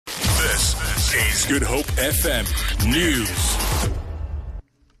This is Good Hope FM News.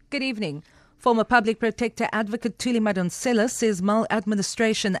 Good evening. Former Public Protector Advocate Thuli Madonsela says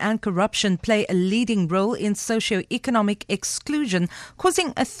maladministration and corruption play a leading role in socio-economic exclusion,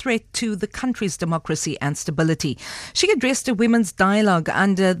 causing a threat to the country's democracy and stability. She addressed a women's dialogue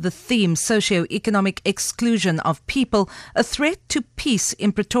under the theme Socio-economic Exclusion of People, a Threat to Peace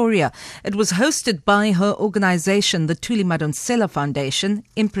in Pretoria. It was hosted by her organisation, the Thuli Madonsela Foundation,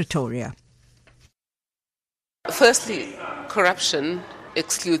 in Pretoria. Firstly, corruption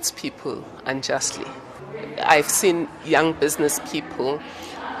excludes people unjustly. I've seen young business people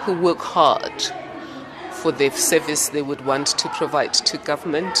who work hard for the service they would want to provide to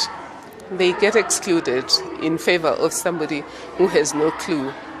government. They get excluded in favor of somebody who has no clue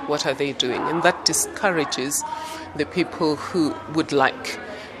what are they doing, and that discourages the people who would like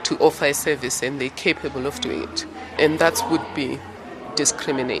to offer a service and they're capable of doing it, and that would be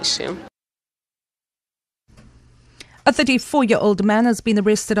discrimination. A 34-year-old man has been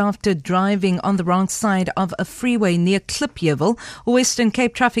arrested after driving on the wrong side of a freeway near Klipjewel. Western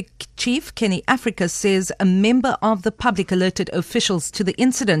Cape Traffic Chief Kenny Africa says a member of the public alerted officials to the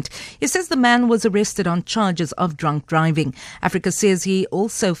incident. He says the man was arrested on charges of drunk driving. Africa says he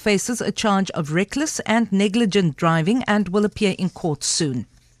also faces a charge of reckless and negligent driving and will appear in court soon.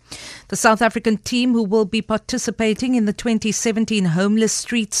 The South African team, who will be participating in the 2017 Homeless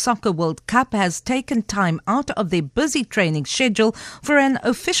Street Soccer World Cup, has taken time out of their busy training schedule for an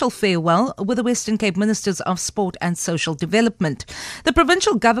official farewell with the Western Cape Ministers of Sport and Social Development. The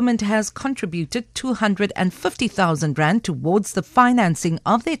provincial government has contributed 250,000 rand towards the financing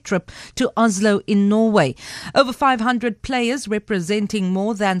of their trip to Oslo in Norway. Over 500 players representing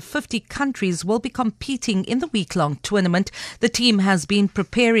more than 50 countries will be competing in the week-long tournament. The team has been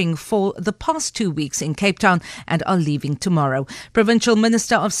preparing for the past 2 weeks in Cape Town and are leaving tomorrow. Provincial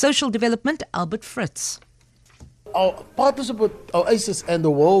Minister of Social Development, Albert Fritz. Our partnership with Oasis and the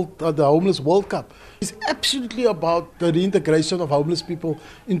Homeless World Cup is absolutely about the reintegration of homeless people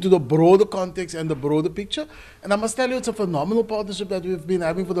into the broader context and the broader picture. And I must tell you, it's a phenomenal partnership that we've been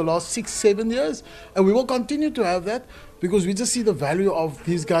having for the last 6-7 years. And we will continue to have that because we just see the value of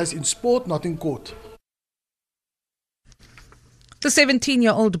these guys in sport, not in court. The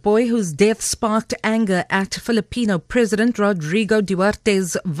 17-year-old boy whose death sparked anger at Filipino President Rodrigo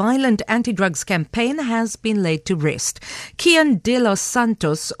Duterte's violent anti-drugs campaign has been laid to rest. Kian de los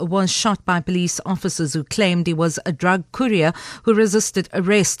Santos was shot by police officers who claimed he was a drug courier who resisted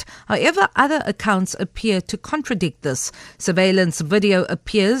arrest. However, other accounts appear to contradict this. Surveillance video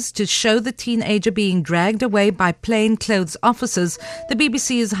appears to show the teenager being dragged away by plainclothes officers. The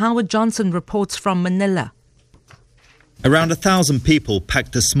BBC's Howard Johnson reports from Manila. Around 1,000 people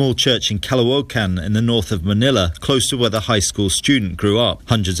packed a small church in Caloocan in the north of Manila, close to where the high school student grew up.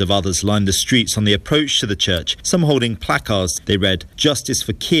 Hundreds of others lined the streets on the approach to the church, some holding placards. They read, "Justice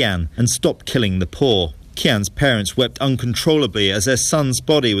for Kian" and "Stop killing the poor." Kian's parents wept uncontrollably as their son's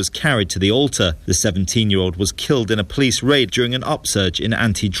body was carried to the altar. The 17-year-old was killed in a police raid during an upsurge in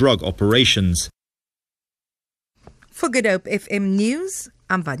anti-drug operations. For Good Hope FM News,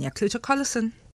 I'm Vanya Kluter-Collison.